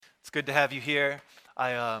good to have you here.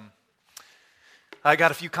 I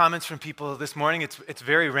got a few comments from people this morning. It's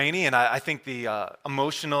very rainy, and I think the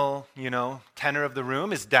emotional, tenor of the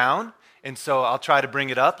room is down, and so I'll try to bring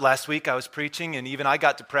it up. Last week I was preaching, and even I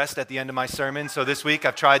got depressed at the end of my sermon, so this week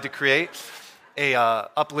I've tried to create a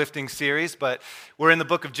uplifting series, but we're in the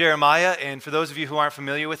book of Jeremiah, and for those of you who aren't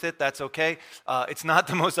familiar with it, that's okay. It's not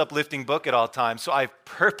the most uplifting book at all times, so I've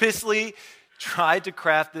purposely tried to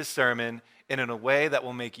craft this sermon in a way that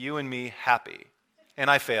will make you and me happy,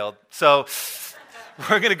 and I failed. So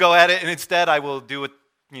we're going to go at it, and instead I will do what,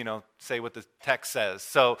 say what the text says.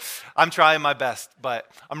 So I'm trying my best,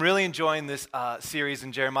 but I'm really enjoying this series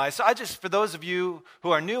in Jeremiah. So for those of you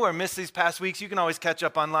who are new or missed these past weeks, you can always catch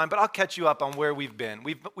up online, but I'll catch you up on where we've been.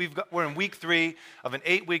 We're in week 3 of an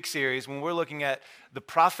 8-week series when we're looking at the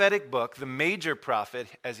prophetic book, the major prophet,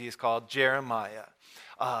 as he is called, Jeremiah.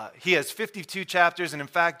 He has 52 chapters, and in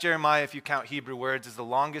fact, Jeremiah, if you count Hebrew words, is the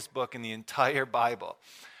longest book in the entire Bible.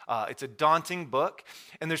 It's a daunting book,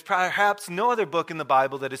 and there's perhaps no other book in the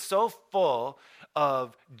Bible that is so full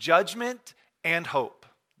of judgment and hope.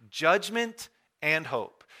 Judgment and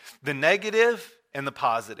hope. The negative and the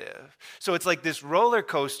positive. So it's like this roller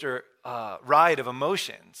coaster ride of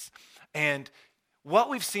emotions. And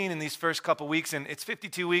what we've seen in these first couple weeks, and it's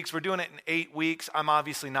 52 weeks, we're doing it in 8 weeks. I'm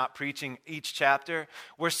obviously not preaching each chapter.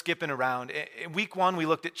 We're skipping around. In week 1, we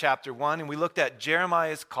looked at chapter 1, and we looked at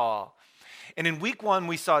Jeremiah's call. And in week 1,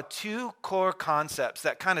 we saw 2 core concepts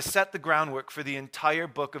that kind of set the groundwork for the entire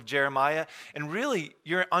book of Jeremiah and really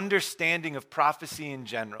your understanding of prophecy in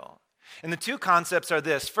general. And the 2 concepts are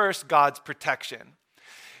this. First, God's protection.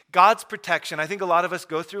 God's protection. I think a lot of us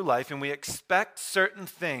go through life and we expect certain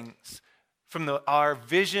things from our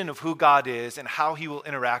vision of who God is and how he will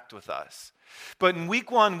interact with us. But in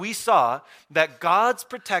week 1, we saw that God's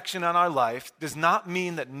protection on our life does not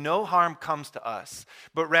mean that no harm comes to us,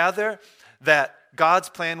 but rather that God's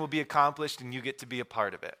plan will be accomplished and you get to be a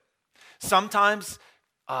part of it. Sometimes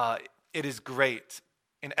it is great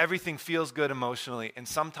and everything feels good emotionally, and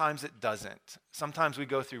sometimes it doesn't. Sometimes we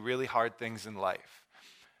go through really hard things in life.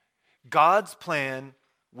 God's plan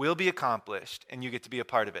will be accomplished, and you get to be a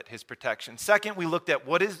part of it, his protection. Second, we looked at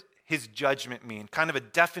what does his judgment mean, kind of a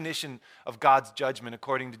definition of God's judgment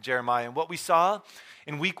according to Jeremiah. And what we saw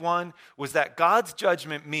in week 1 was that God's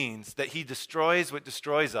judgment means that he destroys what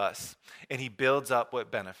destroys us, and he builds up what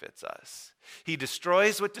benefits us. He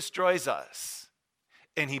destroys what destroys us,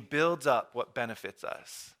 and he builds up what benefits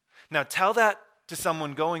us. Now, tell that to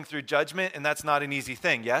someone going through judgment, and that's not an easy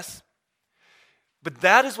thing, yes? But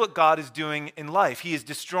that is what God is doing in life. He is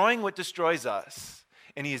destroying what destroys us,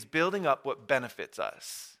 and he is building up what benefits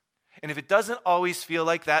us. And if it doesn't always feel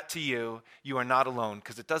like that to you, you are not alone,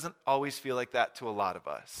 because it doesn't always feel like that to a lot of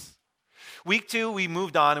us. Week 2, we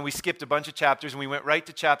moved on and we skipped a bunch of chapters, and we went right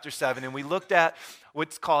to chapter 7, and we looked at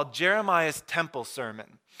what's called Jeremiah's temple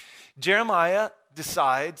sermon. Jeremiah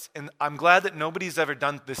decides, and I'm glad that nobody's ever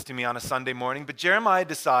done this to me on a Sunday morning, but Jeremiah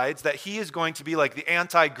decides that he is going to be like the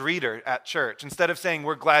anti-greeter at church. Instead of saying,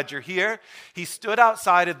 "We're glad you're here," he stood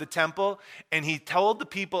outside of the temple and he told the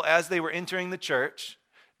people as they were entering the church,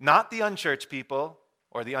 not the unchurched people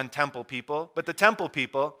or the untemple people, but the temple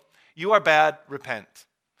people, "You are bad, repent,"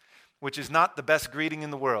 which is not the best greeting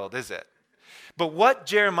in the world, is it? But what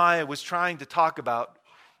Jeremiah was trying to talk about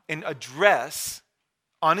and address,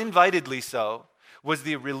 uninvitedly so, was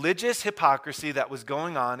the religious hypocrisy that was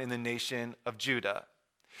going on in the nation of Judah.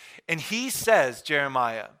 And he says,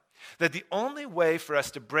 Jeremiah, that the only way for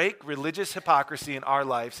us to break religious hypocrisy in our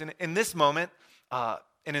lives, and in this moment, and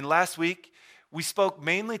in last week, we spoke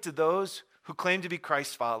mainly to those who claim to be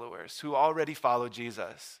Christ followers, who already follow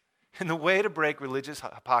Jesus. And the way to break religious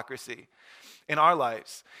hypocrisy in our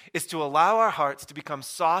lives is to allow our hearts to become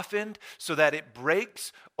softened so that it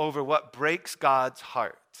breaks over what breaks God's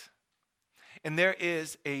heart. And there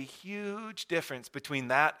is a huge difference between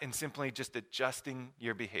that and simply just adjusting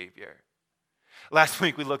your behavior. Last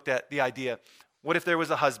week we looked at the idea, what if there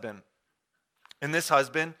was a husband? And this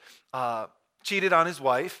husband cheated on his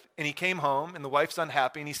wife, and he came home, and the wife's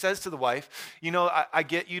unhappy, and he says to the wife, I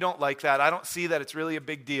get you don't like that. I don't see that it's really a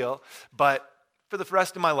big deal, but for the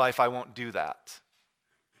rest of my life, I won't do that.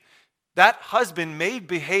 That husband may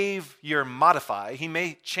modify. He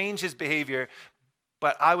may change his behavior,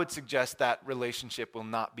 but I would suggest that relationship will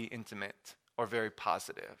not be intimate or very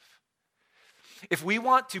positive. If we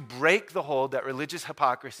want to break the hold that religious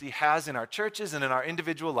hypocrisy has in our churches and in our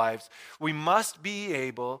individual lives, we must be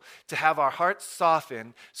able to have our hearts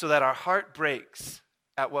soften so that our heart breaks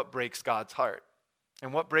at what breaks God's heart.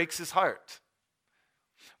 And what breaks his heart?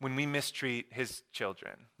 When we mistreat his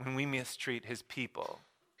children, when we mistreat his people,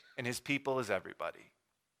 and his people is everybody.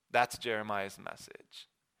 That's Jeremiah's message.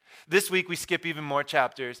 This week we skip even more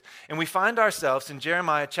chapters, and we find ourselves in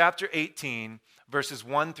Jeremiah chapter 18, verses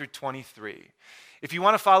 1 through 23. If you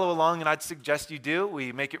want to follow along, and I'd suggest you do,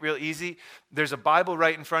 we make it real easy. There's a Bible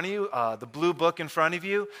right in front of you, the blue book in front of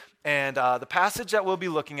you, and the passage that we'll be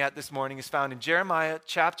looking at this morning is found in Jeremiah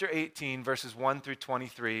chapter 18, verses 1 through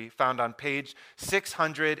 23, found on page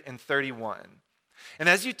 631. And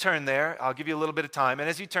as you turn there, I'll give you a little bit of time, and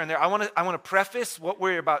as you turn there, I want to preface what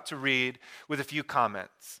we're about to read with a few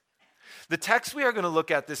comments. The text we are going to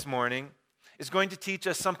look at this morning is going to teach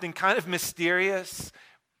us something kind of mysterious,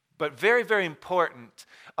 but very, very important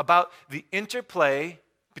about the interplay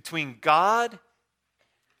between God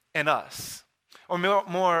and us. Or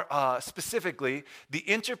more specifically, the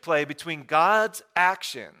interplay between God's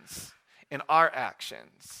actions and our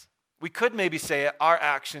actions. We could maybe say our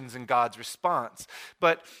actions and God's response.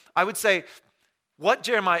 But I would say what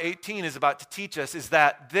Jeremiah 18 is about to teach us is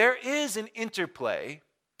that there is an interplay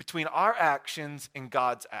between our actions and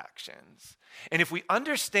God's actions. And if we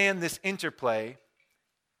understand this interplay,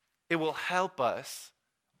 it will help us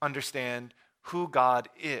understand who God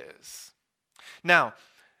is. Now,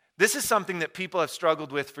 this is something that people have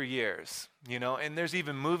struggled with for years, and there's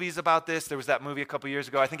even movies about this. There was that movie a couple years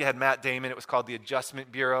ago. I think it had Matt Damon. It was called The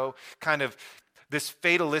Adjustment Bureau, kind of this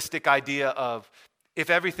fatalistic idea of if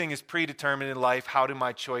everything is predetermined in life, how do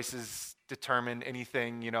my choices determine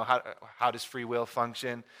anything? How does free will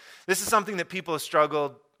function? This is something that people have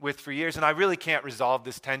struggled with for years, and I really can't resolve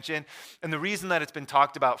this tension. And the reason that it's been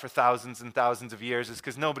talked about for thousands and thousands of years is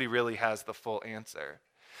because nobody really has the full answer.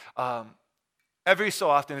 Every so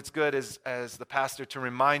often, it's good as the pastor to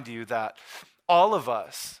remind you that all of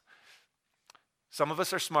us, some of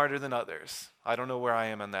us are smarter than others. I don't know where I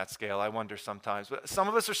am on that scale. I wonder sometimes. But some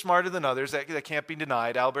of us are smarter than others. That can't be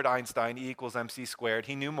denied. Albert Einstein, E equals MC squared.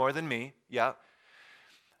 He knew more than me. Yeah.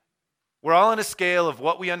 We're all on a scale of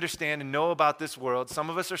what we understand and know about this world. Some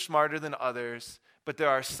of us are smarter than others, but there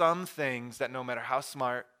are some things that no matter how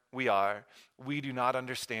smart we are, we do not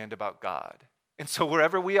understand about God. And so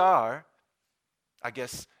wherever we are, I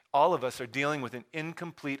guess all of us are dealing with an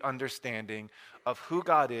incomplete understanding of who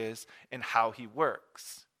God is and how he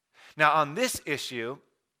works. Now, on this issue,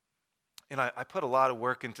 and I put a lot of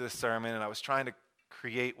work into this sermon, and I was trying to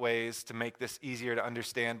create ways to make this easier to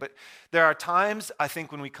understand, but there are times, I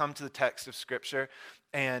think, when we come to the text of Scripture,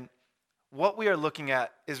 and what we are looking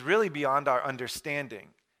at is really beyond our understanding.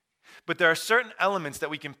 But there are certain elements that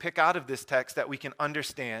we can pick out of this text that we can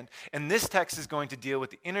understand, and this text is going to deal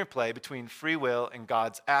with the interplay between free will and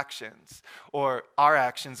God's actions, or our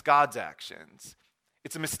actions, God's actions.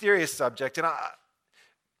 It's a mysterious subject, and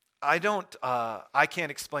I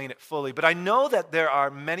can't explain it fully, but I know that there are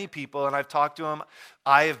many people, and I've talked to them,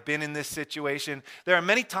 I have been in this situation. There are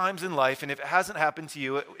many times in life, and if it hasn't happened to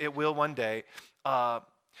you, it will one day,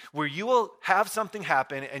 where you will have something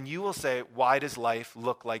happen and you will say, why does life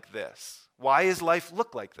look like this? Why does life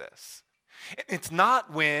look like this? It's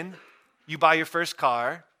not when you buy your first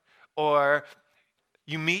car or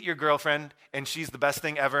you meet your girlfriend and she's the best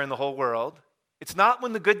thing ever in the whole world. It's not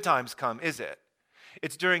when the good times come, is it?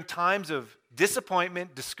 It's during times of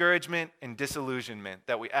disappointment, discouragement, and disillusionment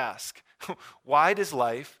that we ask, why does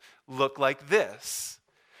life look like this?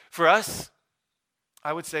 For us,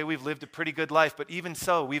 I would say we've lived a pretty good life, but even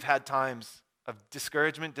so, we've had times of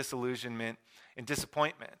discouragement, disillusionment, and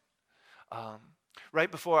disappointment. Right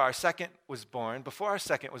before our second was born,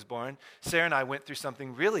 Sarah and I went through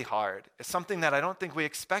something really hard. It's something that I don't think we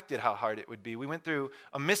expected how hard it would be. We went through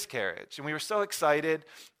a miscarriage, and we were so excited.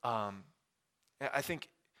 I think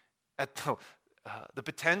at the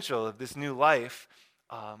potential of this new life,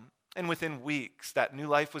 and within weeks, that new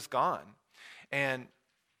life was gone. And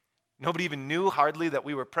nobody even knew hardly that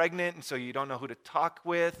we were pregnant, and so you don't know who to talk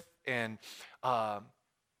with. And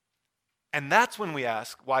that's when we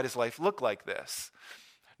ask, why does life look like this?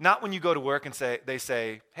 Not when you go to work and they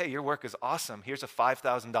say, hey, your work is awesome. Here's a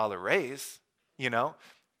 $5,000 raise,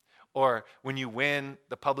 Or when you win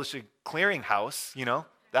the publishing clearinghouse,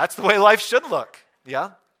 that's the way life should look,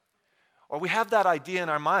 yeah? Or we have that idea in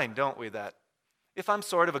our mind, don't we, that if I'm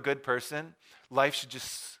sort of a good person, life should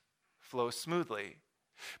just flow smoothly.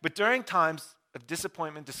 But during times of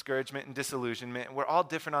disappointment, discouragement, and disillusionment, we're all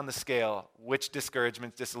different on the scale, which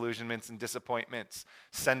discouragements, disillusionments, and disappointments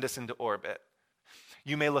send us into orbit.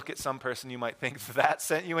 You may look at some person, you might think that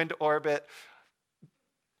sent you into orbit,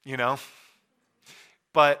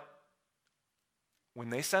 But when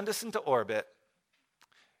they send us into orbit,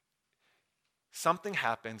 something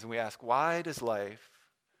happens and we ask, why does life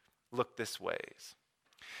look this way?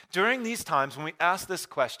 During these times when we ask this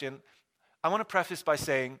question, I want to preface by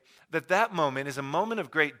saying that that moment is a moment of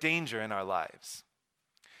great danger in our lives.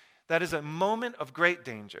 That is a moment of great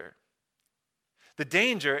danger. The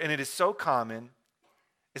danger, and it is so common,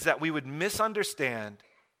 is that we would misunderstand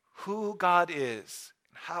who God is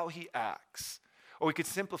and how he acts. Or we could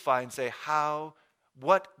simplify and say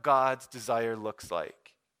what God's desire looks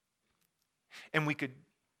like. And we could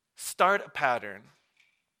start a pattern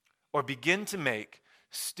or begin to make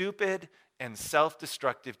stupid and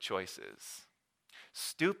self-destructive choices.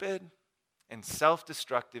 Stupid and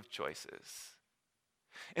self-destructive choices.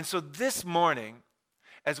 And so this morning,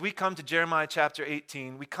 as we come to Jeremiah chapter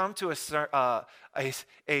 18, we come to an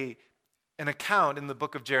account in the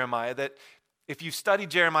book of Jeremiah that, if you study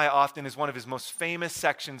Jeremiah often, is one of his most famous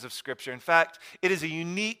sections of Scripture. In fact, it is a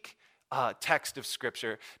unique text of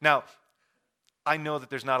Scripture. Now, I know that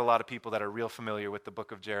there's not a lot of people that are real familiar with the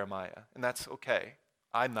book of Jeremiah, and that's okay.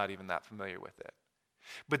 I'm not even that familiar with it.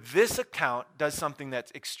 But this account does something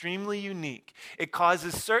that's extremely unique. It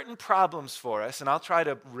causes certain problems for us, and I'll try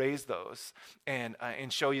to raise those and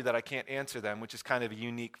show you that I can't answer them, which is kind of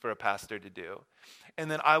unique for a pastor to do. And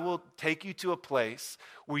then I will take you to a place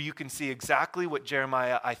where you can see exactly what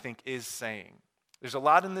Jeremiah, I think, is saying. There's a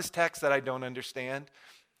lot in this text that I don't understand,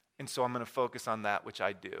 and so I'm going to focus on that which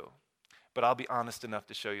I do. But I'll be honest enough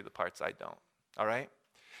to show you the parts I don't. All right?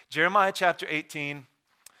 Jeremiah chapter 18.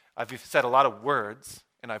 I've said a lot of words,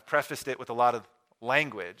 and I've prefaced it with a lot of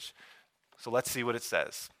language. So let's see what it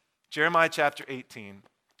says. Jeremiah chapter 18,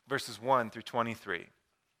 verses 1 through 23.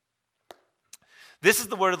 This is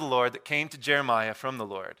the word of the Lord that came to Jeremiah from the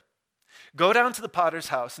Lord. Go down to the potter's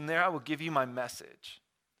house, and there I will give you my message.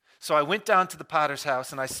 So I went down to the potter's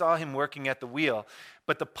house, and I saw him working at the wheel.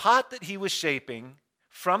 But the pot that he was shaping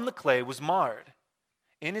from the clay was marred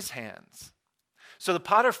in his hands. So the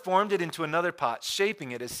potter formed it into another pot,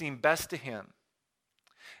 shaping it as seemed best to him.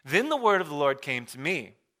 Then the word of the Lord came to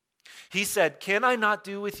me. He said, "Can I not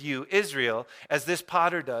do with you, Israel, as this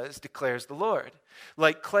potter does, declares the Lord?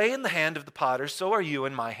 Like clay in the hand of the potter, so are you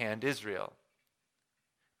in my hand, Israel."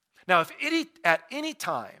 Now, if at any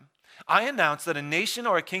time I announce that a nation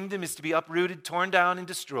or a kingdom is to be uprooted, torn down, and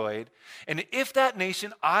destroyed, and if that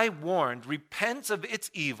nation I warned repents of its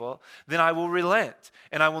evil, then I will relent,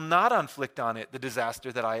 and I will not inflict on it the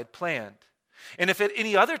disaster that I had planned. And if at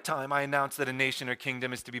any other time I announce that a nation or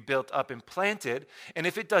kingdom is to be built up and planted, and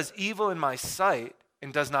if it does evil in my sight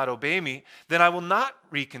and does not obey me, then I will not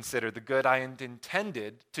reconsider the good I had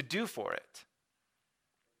intended to do for it.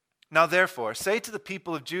 Now therefore, say to the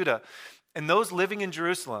people of Judah and those living in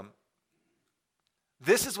Jerusalem,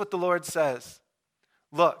 this is what the Lord says.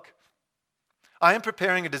 Look, I am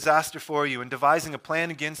preparing a disaster for you and devising a plan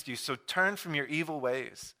against you, so turn from your evil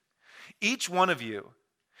ways, each one of you,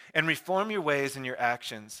 and reform your ways and your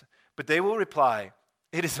actions. But they will reply,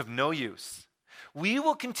 it is of no use. We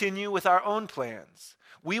will continue with our own plans.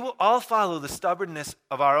 We will all follow the stubbornness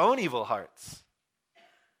of our own evil hearts.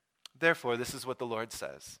 Therefore, this is what the Lord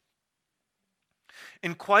says.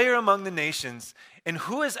 Inquire among the nations, and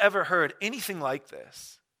who has ever heard anything like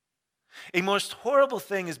this? A most horrible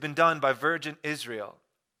thing has been done by virgin Israel.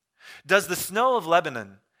 Does the snow of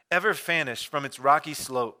Lebanon ever vanish from its rocky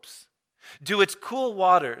slopes? Do its cool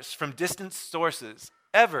waters from distant sources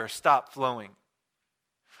ever stop flowing?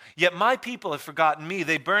 Yet my people have forgotten me.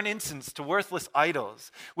 They burn incense to worthless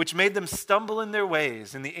idols, which made them stumble in their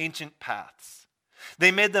ways in the ancient paths.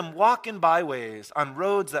 They made them walk in byways on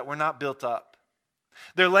roads that were not built up.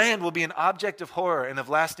 Their land will be an object of horror and of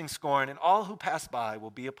lasting scorn, and all who pass by will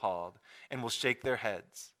be appalled and will shake their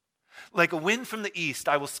heads. Like a wind from the east,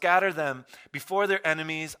 I will scatter them before their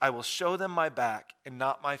enemies. I will show them my back and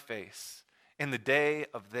not my face in the day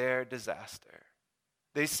of their disaster.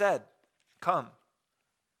 They said, come,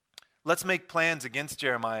 let's make plans against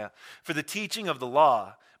Jeremiah. For the teaching of the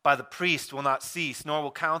law by the priest will not cease, nor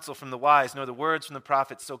will counsel from the wise, nor the words from the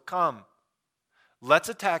prophets. So come, let's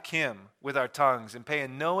attack him with our tongues and pay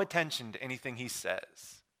no attention to anything he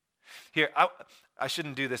says. Here, I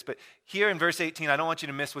shouldn't do this, but here in verse 18, I don't want you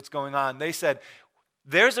to miss what's going on. They said,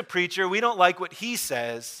 there's a preacher, we don't like what he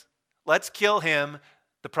says, let's kill him.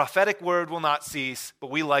 The prophetic word will not cease,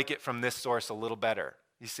 but we like it from this source a little better.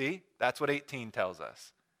 You see? That's what 18 tells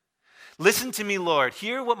us. Listen to me, Lord.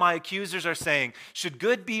 Hear what my accusers are saying. Should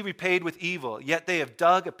good be repaid with evil, yet they have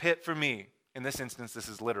dug a pit for me. In this instance, this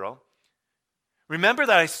is literal. Remember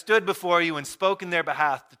that I stood before you and spoke in their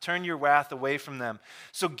behalf to turn your wrath away from them.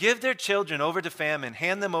 So give their children over to famine,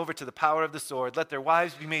 hand them over to the power of the sword. Let their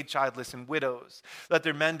wives be made childless and widows. Let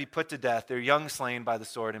their men be put to death, their young slain by the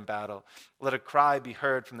sword in battle. Let a cry be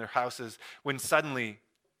heard from their houses when you suddenly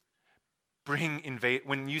bring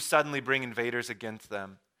invaders against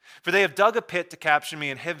them. For they have dug a pit to capture me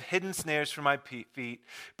and have hidden snares for my feet.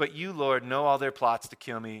 But you, Lord, know all their plots to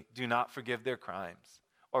kill me. Do not forgive their crimes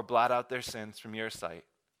or blot out their sins from your sight.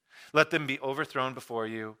 Let them be overthrown before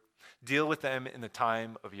you. Deal with them in the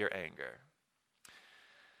time of your anger.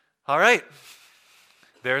 All right,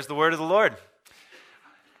 there's the word of the Lord.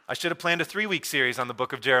 I should have planned a 3-week series on the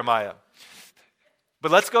book of Jeremiah.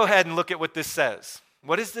 But let's go ahead and look at what this says.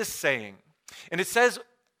 What is this saying? And it says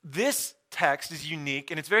this text is unique,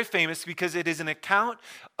 and it's very famous because it is an account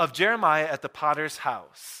of Jeremiah at the potter's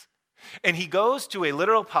house. And he goes to a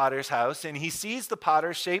literal potter's house, and he sees the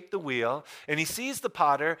potter shape the wheel, and he sees the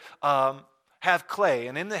potter have clay,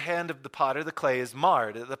 and in the hand of the potter, the clay is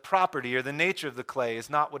marred. The property or the nature of the clay is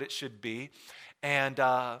not what it should be, and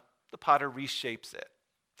the potter reshapes it.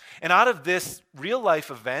 And out of this real-life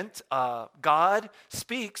event, God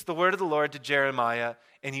speaks the word of the Lord to Jeremiah,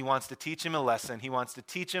 and he wants to teach him a lesson. He wants to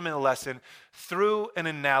teach him a lesson through an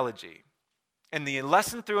analogy. And the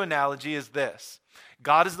lesson through analogy is this: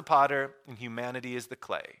 God is the potter, and humanity is the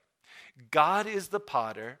clay. God is the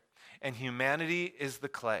potter, and humanity is the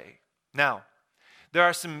clay. Now, there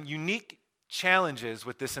are some unique challenges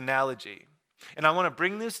with this analogy. And I want to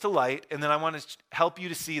bring this to light, and then I want to help you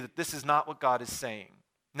to see that this is not what God is saying.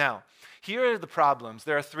 Now, here are the problems.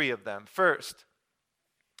 There are 3 of them. First,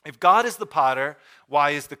 if God is the potter,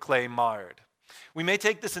 why is the clay marred? We may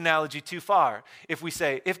take this analogy too far. If we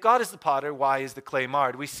say, if God is the potter, why is the clay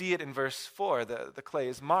marred? We see it in verse 4, the clay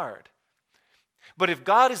is marred. But if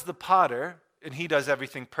God is the potter, and he does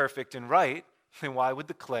everything perfect and right, then why would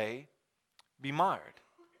the clay be marred?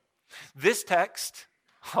 This text,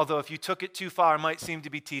 although if you took it too far, might seem to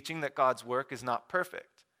be teaching that God's work is not perfect.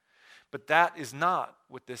 But that is not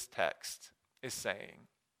what this text is saying.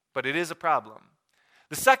 But it is a problem.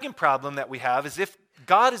 The second problem that we have is if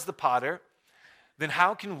God is the potter, then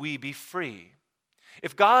how can we be free?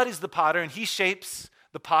 If God is the potter and he shapes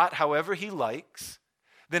the pot however he likes,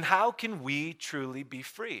 then how can we truly be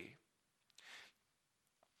free?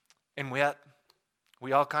 And yet,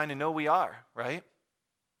 we all kind of know we are, right?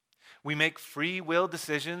 We make free will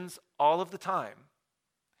decisions all of the time.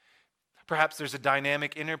 Perhaps there's a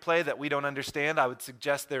dynamic interplay that we don't understand. I would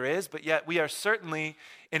suggest there is, but yet we are certainly,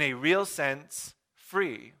 in a real sense,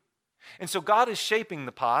 free. And so God is shaping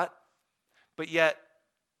the pot, but yet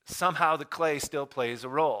somehow the clay still plays a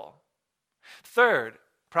role. Third,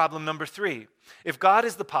 problem number 3. If God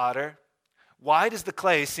is the potter, why does the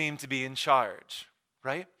clay seem to be in charge,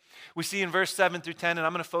 right? We see in verse 7 through 10, and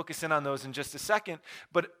I'm going to focus in on those in just a second,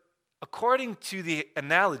 but according to the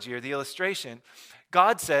analogy or the illustration,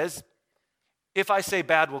 God says, if I say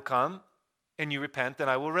bad will come and you repent, then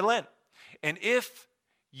I will relent. And if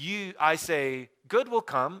I say good will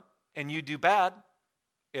come and you do bad,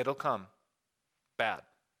 it'll come. Bad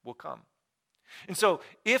will come. And so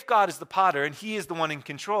if God is the potter and he is the one in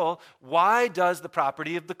control, why does the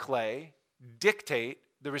property of the clay dictate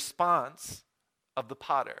the response of the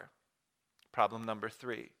potter? Problem number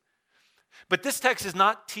 3. But this text is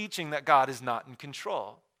not teaching that God is not in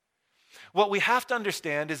control. What we have to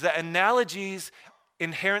understand is that analogies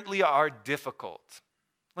inherently are difficult.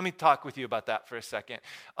 Let me talk with you about that for a second.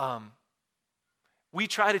 We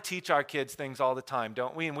try to teach our kids things all the time,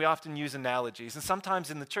 don't we? And we often use analogies. And sometimes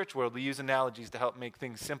in the church world, we use analogies to help make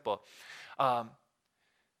things simple.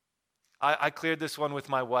 I cleared this one with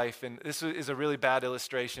my wife, and this is a really bad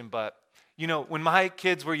illustration, but, you know, when my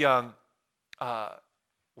kids were young,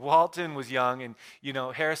 Walton was young, and, you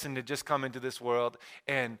know, Harrison had just come into this world,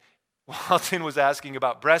 and Walton was asking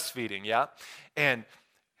about breastfeeding, yeah? And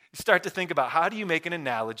you start to think about how do you make an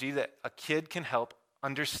analogy that a kid can help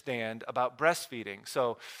understand about breastfeeding.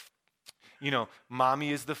 So, you know,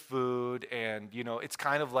 mommy is the food, and, you know, it's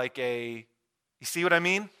kind of like you see what I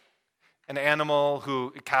mean? An animal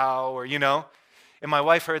a cow, or, you know? And my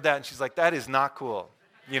wife heard that, and she's like, that is not cool,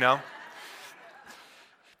 you know?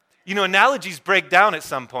 You know, analogies break down at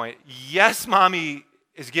some point. Yes, mommy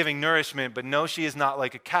is giving nourishment, but no, she is not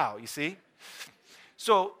like a cow, you see?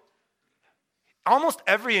 So almost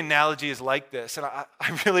every analogy is like this, and I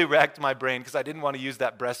really racked my brain because I didn't want to use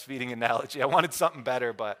that breastfeeding analogy. I wanted something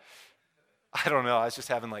better, but I don't know. I was just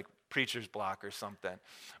having like preacher's block or something.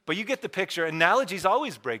 But you get the picture. Analogies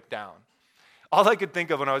always break down. All I could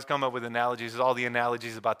think of when I was coming up with analogies is all the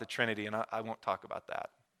analogies about the Trinity, and I won't talk about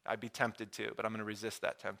that. I'd be tempted to, but I'm going to resist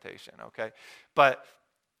that temptation, okay? But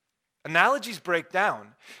analogies break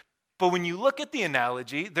down. But when you look at the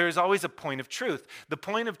analogy, there's always a point of truth. The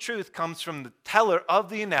point of truth comes from the teller of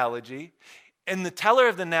the analogy, and the teller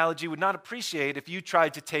of the analogy would not appreciate if you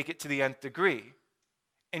tried to take it to the nth degree.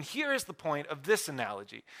 And here is the point of this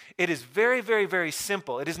analogy. It is very, very, very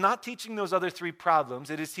simple. It is not teaching those other three problems.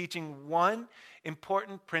 It is teaching one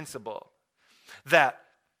important principle, that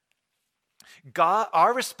God,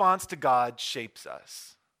 our response to God shapes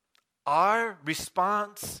us. Our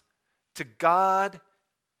response to God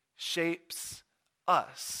shapes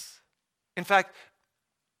us. In fact,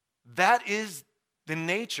 that is the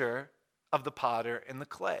nature of the potter and the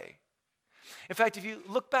clay. In fact, if you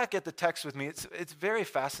look back at the text with me, it's very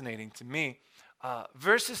fascinating to me.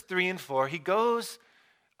 Verses 3 and 4, he goes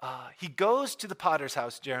to the potter's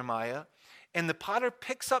house, Jeremiah, and the potter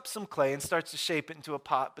picks up some clay and starts to shape it into a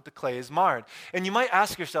pot, but the clay is marred. And you might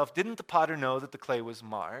ask yourself, didn't the potter know that the clay was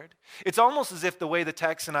marred? It's almost as if the way the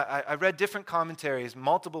text, and I read different commentaries,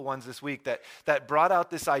 multiple ones this week, that brought out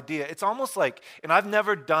this idea. It's almost like, and I've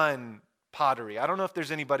never done pottery. I don't know if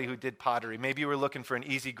there's anybody who did pottery. Maybe you were looking for an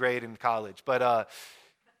easy grade in college, but,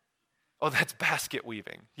 that's basket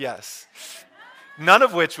weaving, yes. None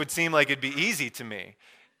of which would seem like it'd be easy to me.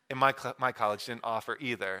 And my college didn't offer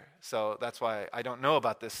either, so that's why I don't know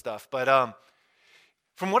about this stuff. But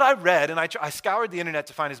from what I read, and I scoured the internet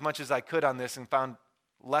to find as much as I could on this and found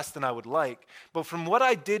less than I would like, but from what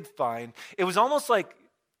I did find, it was almost like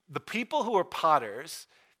the people who are potters,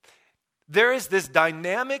 there is this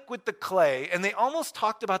dynamic with the clay, and they almost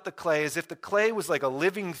talked about the clay as if the clay was like a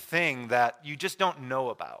living thing that you just don't know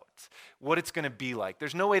about, what it's going to be like.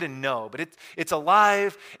 There's no way to know, but it's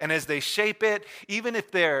alive, and as they shape it, even if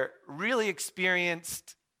they're really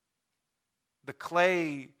experienced, the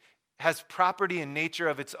clay has property and nature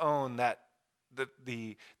of its own that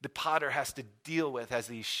the potter has to deal with as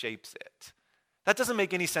he shapes it. That doesn't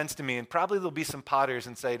make any sense to me, and probably there'll be some potters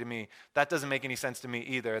and say to me, that doesn't make any sense to me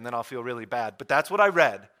either, and then I'll feel really bad. But that's what I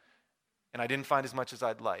read, and I didn't find as much as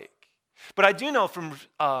I'd like. But I do know from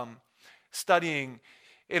studying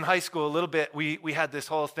in high school a little bit, we had this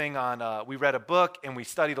whole thing on, we read a book, and we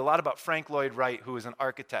studied a lot about Frank Lloyd Wright, who was an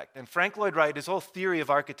architect. And Frank Lloyd Wright, his whole theory of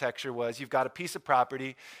architecture was you've got a piece of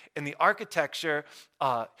property, and the architecture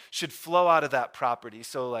should flow out of that property.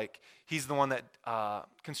 So like, he's the one that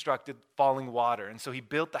constructed Falling Water. And so he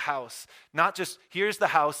built the house, not just, here's the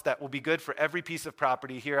house that will be good for every piece of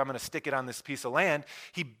property. Here, I'm going to stick it on this piece of land.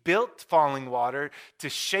 He built Falling Water to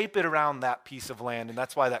shape it around that piece of land. And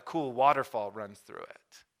that's why that cool waterfall runs through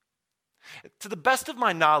it. To the best of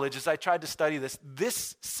my knowledge, as I tried to study this,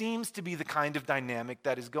 this seems to be the kind of dynamic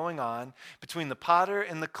that is going on between the potter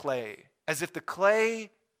and the clay, as if the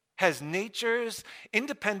clay has natures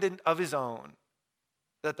independent of his own,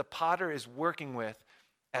 that the potter is working with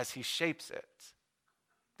as he shapes it.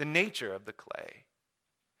 The nature of the clay.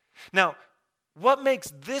 Now, what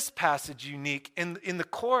makes this passage unique in the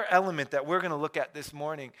core element that we're going to look at this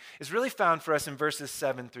morning is really found for us in verses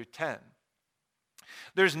 7 through 10.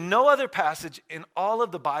 There's no other passage in all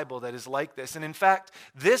of the Bible that is like this. And in fact,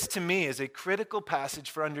 this to me is a critical passage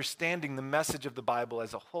for understanding the message of the Bible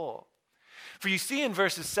as a whole. For you see in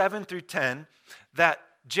verses 7 through 10 that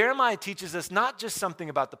Jeremiah teaches us not just something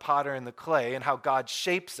about the potter and the clay and how God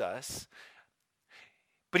shapes us,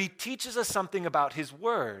 but he teaches us something about his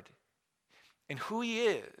word and who he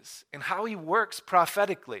is and how he works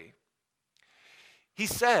prophetically. He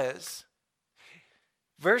says,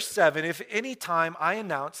 verse 7, if any time I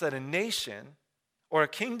announce that a nation or a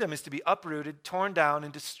kingdom is to be uprooted, torn down,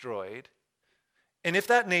 and destroyed, and if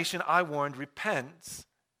that nation I warned repents,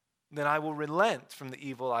 then I will relent from the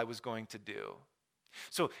evil I was going to do.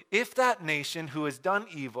 So if that nation who has done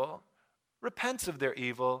evil repents of their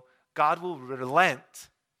evil, God will relent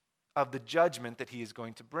of the judgment that he is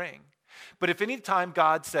going to bring. But if any time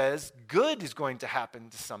God says good is going to happen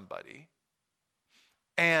to somebody,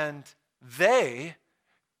 and they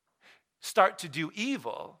start to do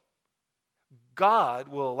evil, God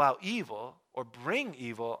will allow evil or bring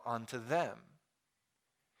evil onto them.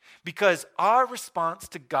 Because our response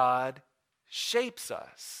to God shapes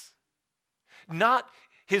us. Not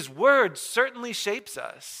his word certainly shapes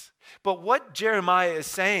us. But what Jeremiah is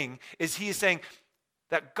saying is he is saying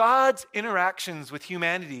that God's interactions with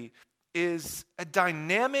humanity is a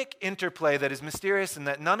dynamic interplay that is mysterious and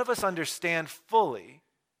that none of us understand fully.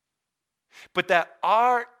 But that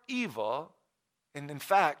our evil, and in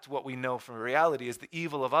fact what we know from reality is the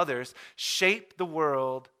evil of others, shape the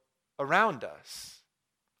world around us.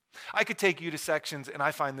 I could take you to sections, and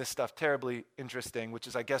I find this stuff terribly interesting, which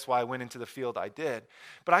is, I guess, why I went into the field I did.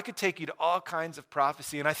 But I could take you to all kinds of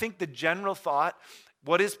prophecy, and I think the general thought,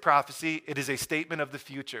 what is prophecy? It is a statement of the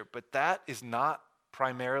future, but that is not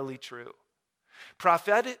primarily true.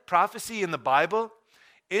 Prophecy in the Bible,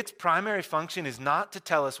 its primary function is not to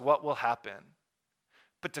tell us what will happen,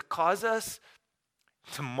 but to cause us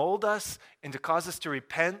to mold us and to cause us to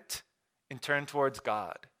repent and turn towards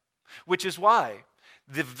God. Which is why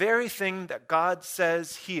the very thing that God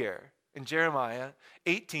says here in Jeremiah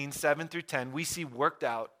 18, 7 through 10, we see worked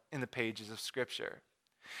out in the pages of Scripture.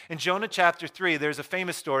 In Jonah chapter 3, there's a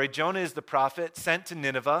famous story. Jonah is the prophet sent to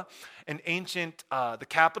Nineveh, the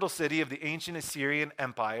capital city of the ancient Assyrian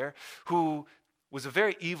Empire, who was a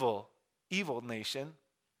very evil nation.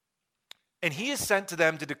 And he is sent to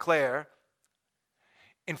them to declare,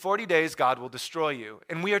 in 40 days, God will destroy you.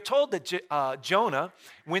 And we are told that Jonah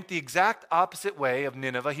went the exact opposite way of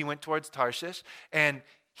Nineveh. He went towards Tarshish. And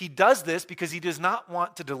he does this because he does not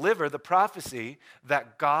want to deliver the prophecy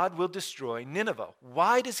that God will destroy Nineveh.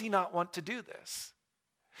 Why does he not want to do this?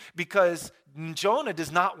 Because Jonah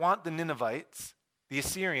does not want the Ninevites, the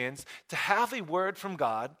Assyrians, to have a word from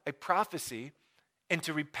God, a prophecy, and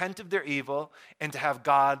to repent of their evil, and to have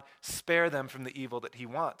God spare them from the evil that he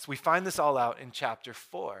wants. We find this all out in chapter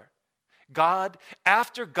 4.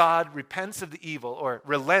 After God repents of the evil, or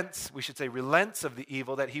relents of the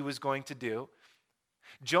evil that he was going to do,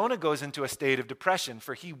 Jonah goes into a state of depression,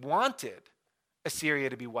 for he wanted Assyria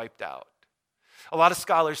to be wiped out. A lot of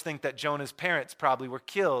scholars think that Jonah's parents probably were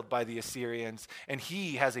killed by the Assyrians, and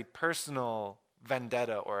he has a personal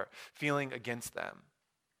vendetta or feeling against them.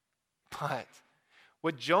 But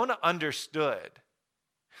what Jonah understood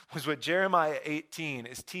was what Jeremiah 18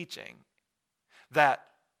 is teaching, that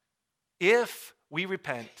if we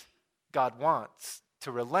repent, God wants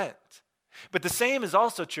to relent. But the same is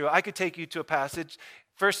also true. I could take you to a passage,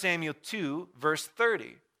 1 Samuel 2, verse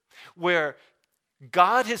 30, where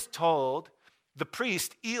God has told the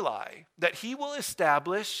priest Eli that he will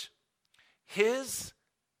establish his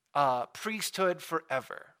priesthood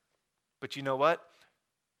forever. But you know what?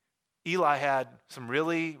 Eli had some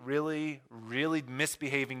really, really, really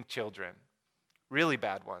misbehaving children, really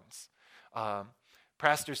bad ones.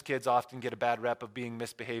 Pastors' kids often get a bad rep of being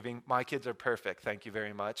misbehaving. My kids are perfect, thank you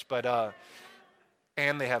very much. But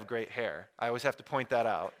and they have great hair. I always have to point that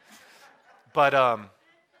out. But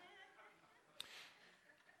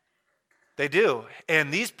they do.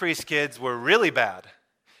 And these priest kids were really bad.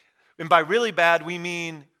 And by really bad, we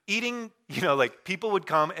mean eating, like people would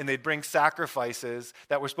come and they'd bring sacrifices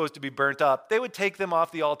that were supposed to be burnt up. They would take them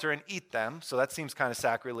off the altar and eat them. So that seems kind of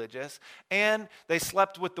sacrilegious. And they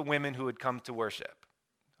slept with the women who had come to worship.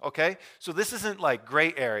 Okay? So this isn't like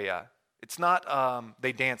gray area. It's not,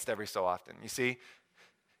 they danced every so often, you see?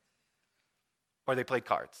 Or they played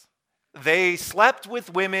cards. They slept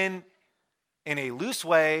with women in a loose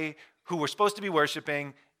way who were supposed to be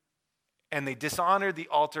worshiping, and they dishonored the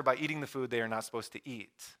altar by eating the food they are not supposed to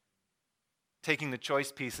eat, taking the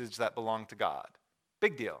choice pieces that belong to God.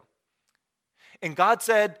 Big deal. And God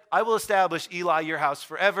said, I will establish Eli your house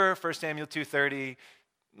forever, 1 Samuel 2:30.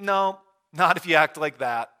 No, not if you act like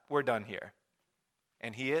that. We're done here.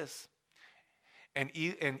 And he is. And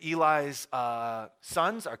Eli's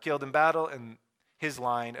sons are killed in battle, and his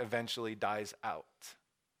line eventually dies out.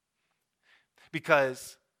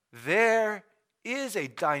 Because there is a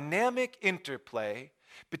dynamic interplay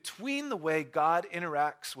between the way God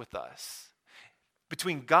interacts with us,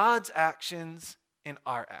 between God's actions and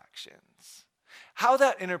our actions. How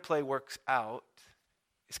that interplay works out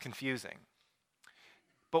is confusing.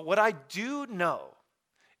 But what I do know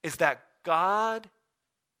is that God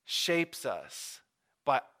shapes us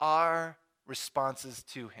by our responses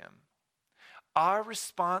to him. Our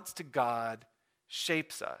response to God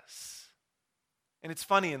shapes us. And it's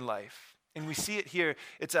funny in life. And we see it here.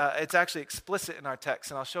 It's actually explicit in our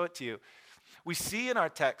text, and I'll show it to you. We see in our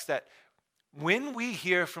text that when we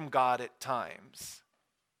hear from God at times,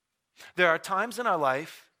 there are times in our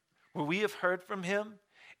life where we have heard from him,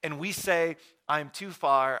 and we say, I'm too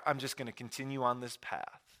far, I'm just going to continue on this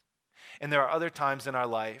path. And there are other times in our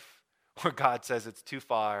life where God says it's too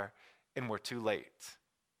far, and we're too late.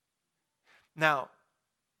 Now,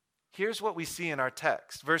 here's what we see in our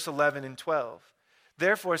text, verse 11 and 12.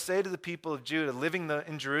 Therefore, say to the people of Judah living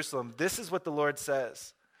in Jerusalem, this is what the Lord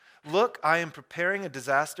says. Look, I am preparing a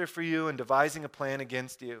disaster for you and devising a plan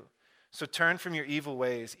against you. So turn from your evil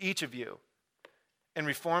ways, each of you, and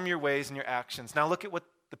reform your ways and your actions. Now look at what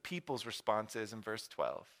the people's response is in verse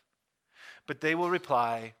 12. But they will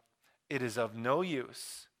reply, it is of no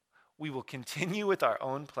use. We will continue with our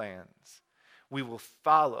own plans. We will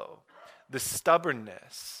follow the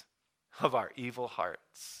stubbornness of our evil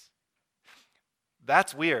hearts.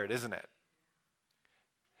 That's weird, isn't it?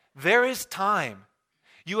 There is time.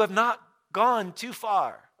 You have not gone too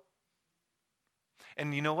far.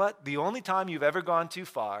 And you know what? The only time you've ever gone too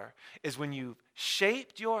far is when you've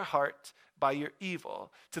shaped your heart by your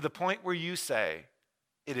evil to the point where you say,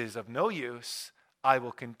 it is of no use. I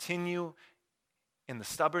will continue in the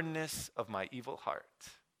stubbornness of my evil heart.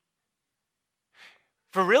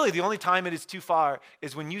 For really, the only time it is too far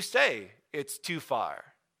is when you say it's too far.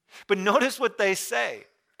 But notice what they say.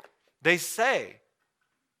 They say,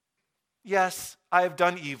 yes, I have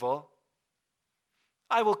done evil.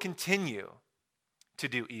 I will continue to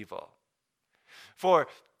do evil. For,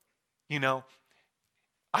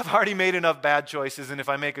 I've already made enough bad choices, and if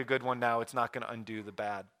I make a good one now, it's not going to undo the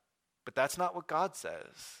bad. But that's not what God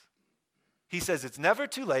says. He says it's never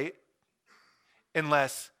too late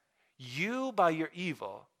unless you, by your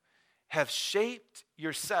evil, have shaped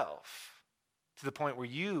yourself to the point where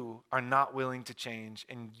you are not willing to change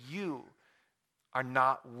and you are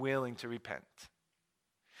not willing to repent.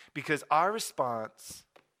 Because our response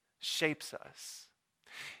shapes us.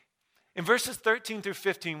 In verses 13 through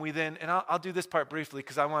 15, we then, and I'll do this part briefly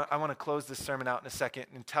because I want to close this sermon out in a second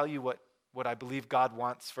and tell you what I believe God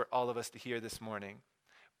wants for all of us to hear this morning.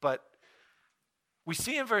 But we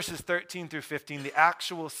see in verses 13 through 15 the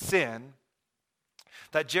actual sin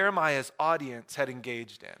that Jeremiah's audience had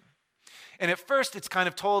engaged in. And at first, it's kind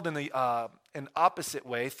of told in an opposite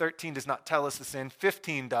way. 13 does not tell us the sin,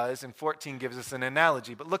 15 does, and 14 gives us an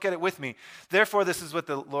analogy. But look at it with me. Therefore, this is what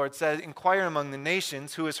the Lord says, inquire among the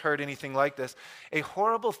nations who has heard anything like this. A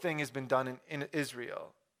horrible thing has been done in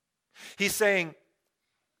Israel. He's saying,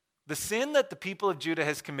 the sin that the people of Judah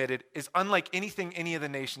has committed is unlike anything any of the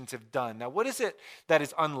nations have done. Now, what is it that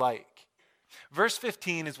is unlike? Verse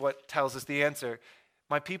 15 is what tells us the answer.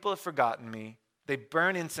 My people have forgotten me. They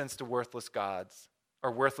burn incense to worthless gods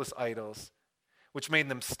or worthless idols, which made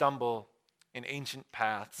them stumble in ancient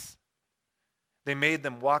paths. They made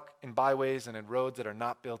them walk in byways and in roads that are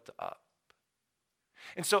not built up.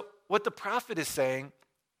 And so what the prophet is saying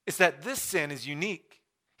is that this sin is unique.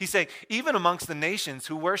 He's saying, even amongst the nations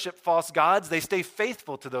who worship false gods, they stay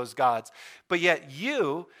faithful to those gods. But yet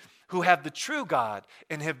you, who have the true God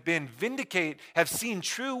and have been vindicated, have seen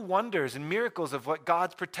true wonders and miracles of what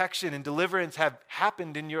God's protection and deliverance have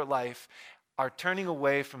happened in your life, are turning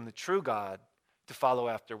away from the true God to follow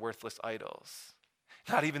after worthless idols.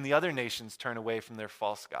 Not even the other nations turn away from their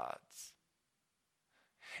false gods.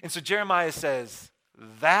 And so Jeremiah says,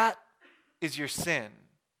 that is your sin.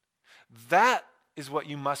 That is what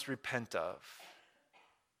you must repent of.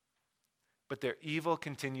 But their evil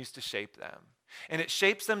continues to shape them. And it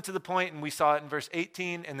shapes them to the point, and we saw it in verse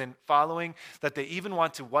 18 and then following, that they even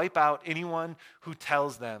want to wipe out anyone who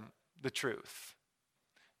tells them the truth.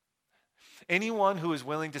 Anyone who is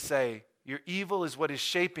willing to say, your evil is what is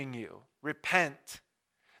shaping you, repent,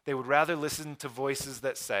 they would rather listen to voices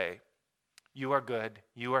that say, you are good,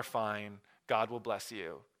 you are fine, God will bless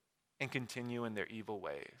you, and continue in their evil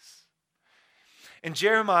ways. In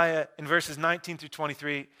Jeremiah, in verses 19 through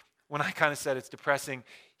 23, when I kind of said it's depressing,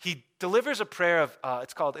 he delivers a prayer of,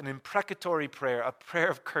 it's called an imprecatory prayer, a prayer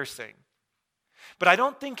of cursing. But I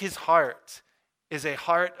don't think his heart is a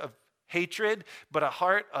heart of hatred, but a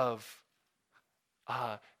heart of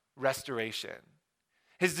restoration.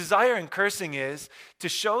 His desire in cursing is to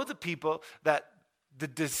show the people that the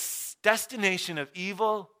destination of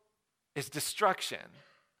evil is destruction.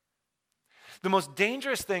 The most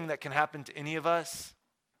dangerous thing that can happen to any of us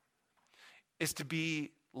is to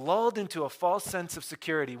be lulled into a false sense of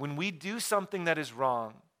security when we do something that is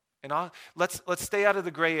wrong. And let's stay out of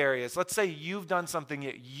the gray areas. Let's say you've done something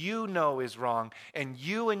that you know is wrong, and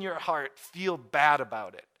you in your heart feel bad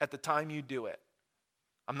about it at the time you do it.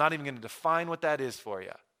 I'm not even going to define what that is for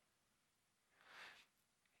you.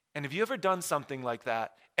 And have you ever done something like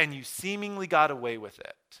that and you seemingly got away with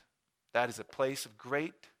it? That is a place of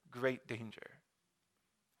great, great danger.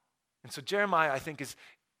 And so Jeremiah, I think, is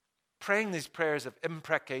praying these prayers of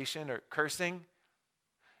imprecation or cursing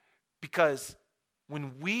because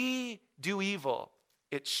when we do evil,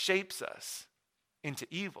 it shapes us into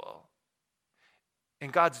evil.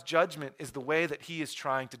 And God's judgment is the way that he is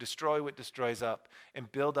trying to destroy what destroys up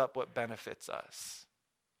and build up what benefits us.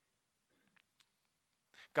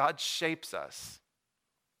 God shapes us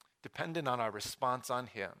dependent on our response on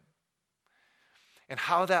him. And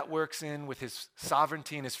how that works in with his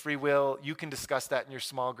sovereignty and his free will, you can discuss that in your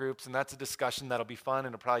small groups, and that's a discussion that'll be fun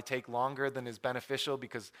and it'll probably take longer than is beneficial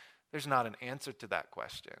because there's not an answer to that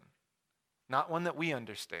question. Not one that we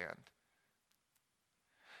understand.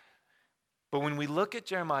 But when we look at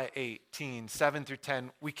Jeremiah 18, 7 through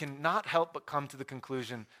 10, we cannot help but come to the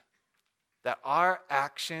conclusion that our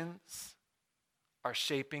actions are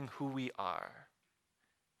shaping who we are.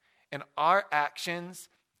 And our actions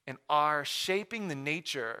and are shaping the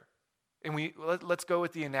nature. And let's go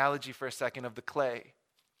with the analogy for a second of the clay.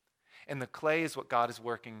 And the clay is what God is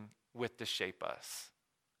working with to shape us.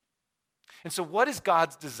 And so what is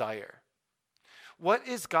God's desire? What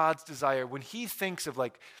is God's desire when he thinks of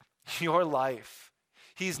like your life?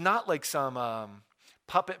 He's not like some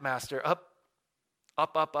puppet master up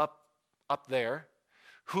there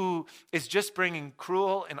who is just bringing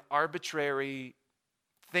cruel and arbitrary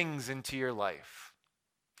things into your life.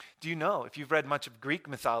 Do you know, if you've read much of Greek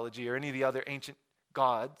mythology or any of the other ancient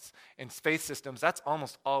gods and faith systems, that's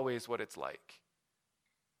almost always what it's like.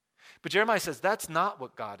 But Jeremiah says that's not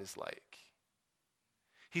what God is like.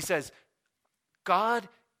 He says, God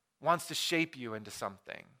wants to shape you into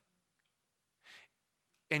something.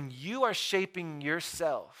 And you are shaping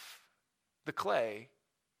yourself, the clay,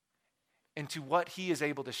 into what he is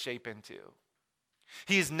able to shape into.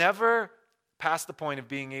 He is never past the point of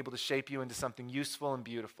being able to shape you into something useful and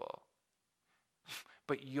beautiful.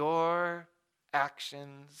 But your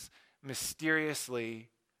actions mysteriously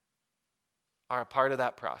are a part of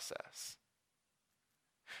that process.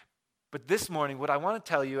 But this morning, what I want to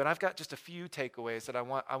tell you, and I've got just a few takeaways that I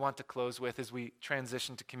want to close with as we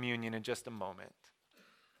transition to communion in just a moment.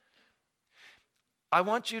 I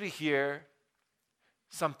want you to hear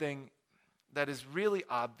something that is really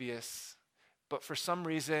obvious, but for some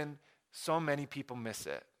reason, so many people miss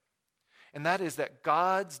it. And that is that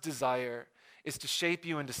God's desire is to shape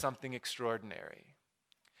you into something extraordinary.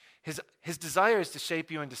 His desire is to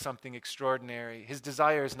shape you into something extraordinary. His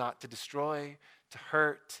desire is not to destroy, to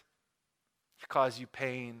hurt, to cause you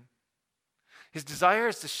pain. His desire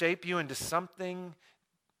is to shape you into something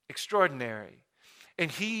extraordinary.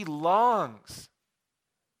 And he longs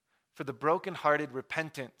for the brokenhearted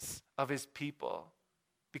repentance of his people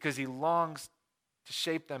because he longs to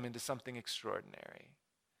shape them into something extraordinary.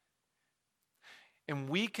 And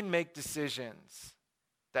we can make decisions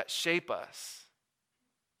that shape us,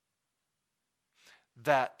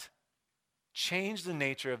 that change the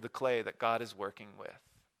nature of the clay that God is working with.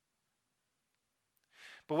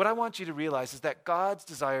 But what I want you to realize is that God's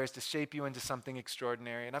desire is to shape you into something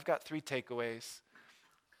extraordinary. And I've got 3 takeaways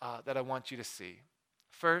that I want you to see.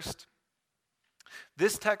 First,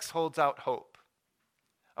 this text holds out hope.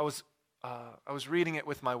 I was reading it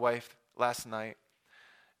with my wife last night,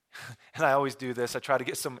 and I always do this. I try to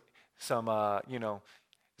get some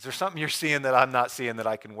is there something you're seeing that I'm not seeing that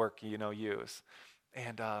I can use?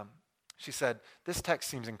 And she said, this text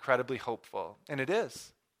seems incredibly hopeful, and it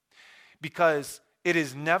is, because it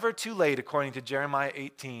is never too late, according to Jeremiah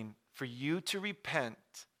 18, for you to repent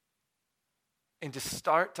and to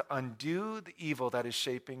start to undo the evil that is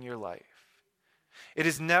shaping your life. It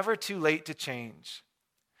is never too late to change.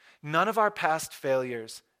 None of our past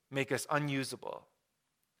failures make us unusable.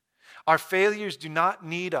 Our failures do not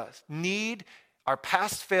our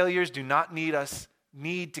past failures do not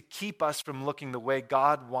need to keep us from looking the way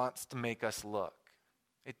God wants to make us look.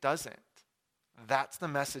 It doesn't. That's the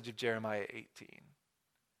message of Jeremiah 18.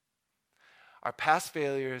 Our past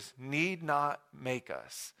failures need not make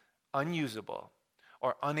us unusable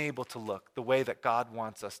or unable to look the way that God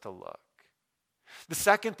wants us to look. The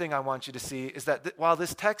second thing I want you to see is that while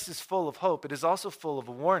this text is full of hope, it is also full of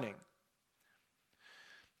a warning.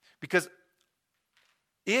 Because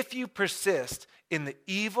if you persist in the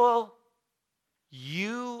evil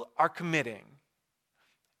you are committing,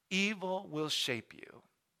 evil will shape you.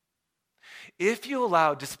 If you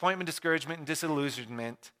allow disappointment, discouragement, and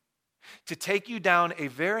disillusionment to take you down a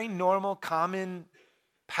very normal, common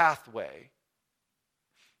pathway,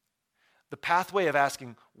 the pathway of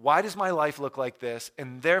asking, why does my life look like this?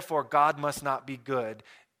 And therefore, God must not be good.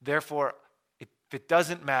 Therefore, if it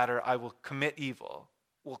doesn't matter, I will commit evil,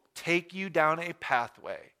 will take you down a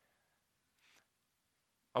pathway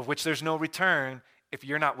of which there's no return if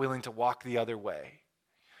you're not willing to walk the other way.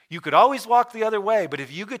 You could always walk the other way, but if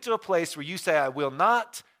you get to a place where you say, I will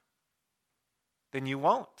not, then you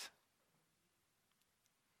won't.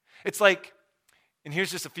 It's like, and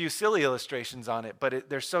here's just a few silly illustrations on it, but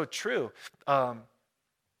they're so true.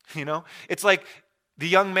 It's like the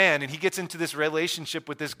young man, and he gets into this relationship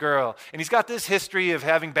with this girl, and he's got this history of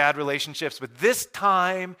having bad relationships, but this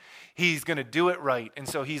time he's going to do it right. And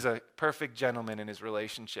so he's a perfect gentleman in his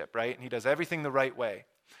relationship, right? And he does everything the right way.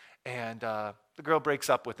 And the girl breaks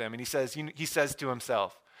up with him, and he says to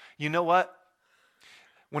himself, you know what?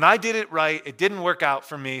 When I did it right, it didn't work out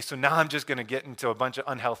for me, so now I'm just going to get into a bunch of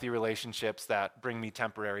unhealthy relationships that bring me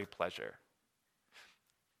temporary pleasure.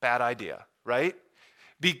 Bad idea, right?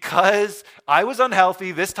 Because I was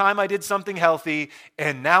unhealthy, this time I did something healthy,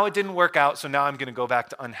 and now it didn't work out, so now I'm going to go back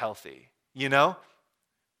to unhealthy,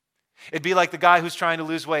 It'd be like the guy who's trying to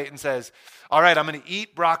lose weight and says, all right, I'm going to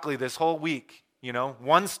eat broccoli this whole week,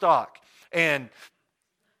 one stalk. And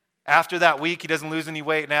After that week, he doesn't lose any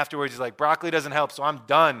weight, and afterwards he's like, broccoli doesn't help, so I'm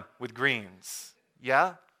done with greens.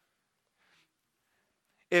 Yeah?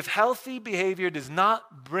 If healthy behavior does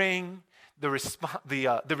not bring the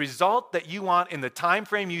result that you want in the time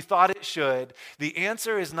frame you thought it should, the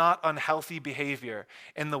answer is not unhealthy behavior.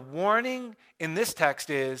 And the warning in this text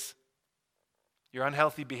is your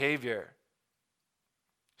unhealthy behavior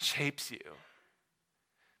shapes you.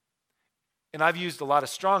 And I've used a lot of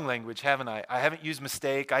strong language, haven't I? I haven't used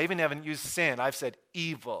mistake. I even haven't used sin. I've said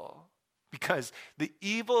evil. Because the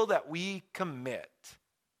evil that we commit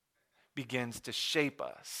begins to shape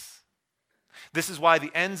us. This is why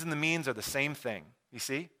the ends and the means are the same thing, you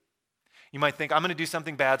see? You might think, I'm going to do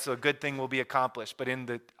something bad so a good thing will be accomplished. But in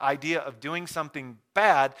the idea of doing something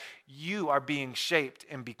bad, you are being shaped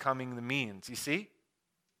and becoming the means, you see?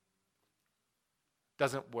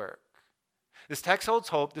 Doesn't work. This text holds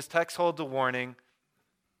hope. This text holds a warning.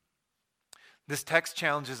 This text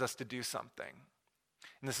challenges us to do something.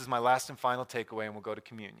 And this is my last and final takeaway, and we'll go to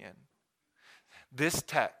communion. This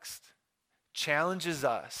text challenges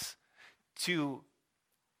us to,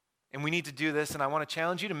 and we need to do this, and I want to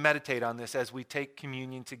challenge you to meditate on this as we take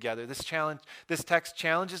communion together. This text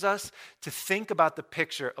challenges us to think about the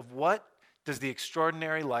picture of what does the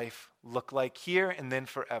extraordinary life look like here and then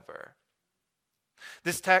forever.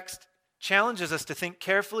 This text challenges us to think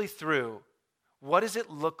carefully through, what does it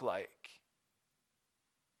look like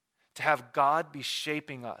to have God be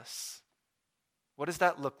shaping us? What does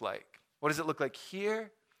that look like? What does it look like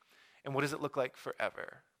here? And what does it look like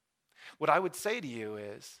forever? What I would say to you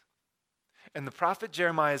is, and the prophet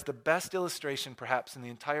Jeremiah is the best illustration perhaps in the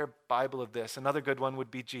entire Bible of this. Another good one would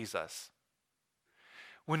be Jesus.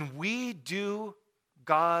 When we do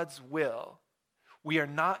God's will, we are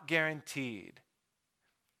not guaranteed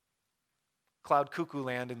Cloud Cuckoo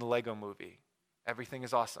Land in the Lego movie. Everything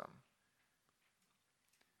is awesome.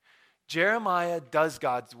 Jeremiah does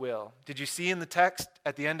God's will. Did you see in the text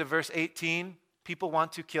at the end of verse 18? People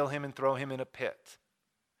want to kill him and throw him in a pit.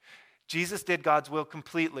 Jesus did God's will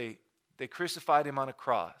completely. They crucified him on a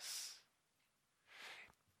cross.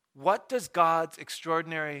 What does God's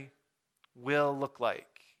extraordinary will look like?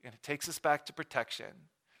 And it takes us back to protection.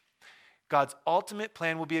 God's ultimate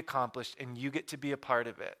plan will be accomplished, and you get to be a part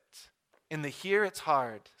of it. In the here, it's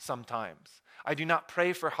hard sometimes. I do not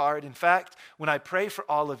pray for hard. In fact, when I pray for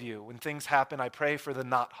all of you, when things happen, I pray for the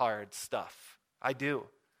not hard stuff. I do.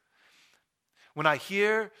 When I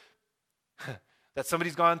hear that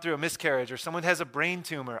somebody's gone through a miscarriage or someone has a brain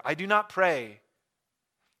tumor, I do not pray,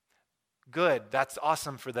 good, that's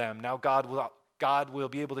awesome for them. Now God will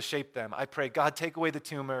be able to shape them. I pray, God, take away the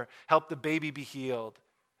tumor, help the baby be healed.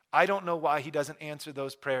 I don't know why he doesn't answer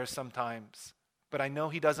those prayers sometimes, but I know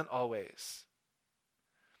he doesn't always.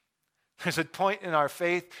 There's a point in our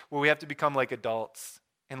faith where we have to become like adults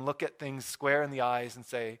and look at things square in the eyes and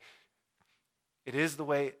say, it is the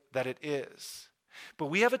way that it is. But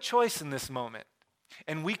we have a choice in this moment.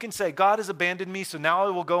 And we can say, God has abandoned me, so now I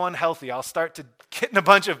will go unhealthy. I'll start to get in a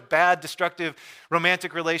bunch of bad, destructive,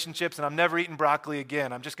 romantic relationships, and I'm never eating broccoli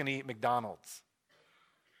again. I'm just going to eat McDonald's.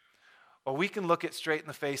 Or we can look it straight in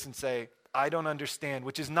the face and say, I don't understand,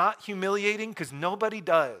 which is not humiliating because nobody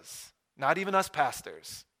does, not even us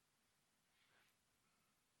pastors.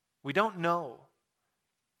 We don't know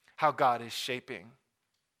how God is shaping.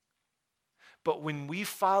 But when we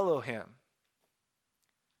follow him,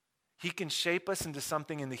 he can shape us into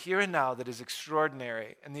something in the here and now that is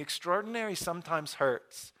extraordinary. And the extraordinary sometimes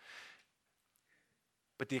hurts.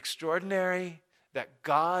 But the extraordinary that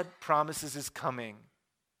God promises is coming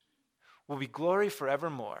will be glory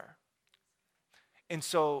forevermore. And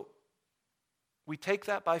so we take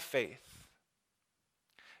that by faith.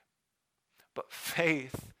 But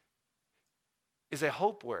faith is a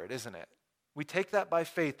hope word, isn't it? We take that by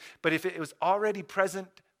faith. But if it was already present,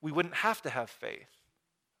 we wouldn't have to have faith.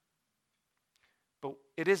 But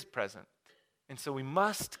it is present. And so we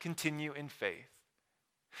must continue in faith.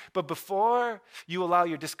 But before you allow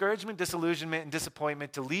your discouragement, disillusionment, and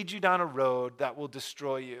disappointment to lead you down a road that will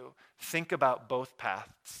destroy you, think about both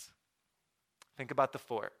paths. Think about the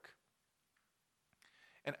fork.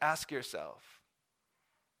 And ask yourself,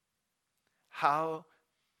 how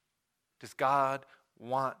does God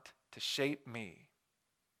want to shape me?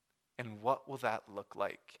 And what will that look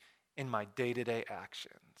like in my day-to-day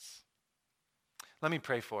actions? Let me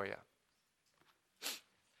pray for you.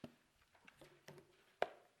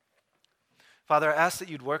 Father, I ask that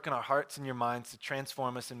you'd work in our hearts and your minds to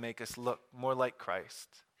transform us and make us look more like Christ.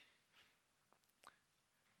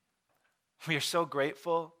 We are so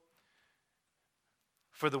grateful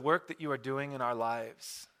for the work that you are doing in our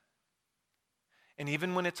lives. And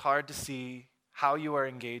even when it's hard to see how you are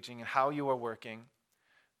engaging and how you are working.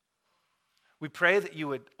 We pray that you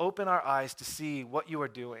would open our eyes to see what you are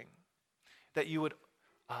doing, that you would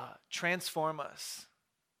transform us,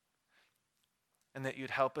 and that you'd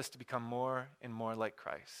help us to become more and more like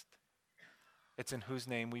Christ. It's in whose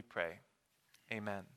name we pray. Amen.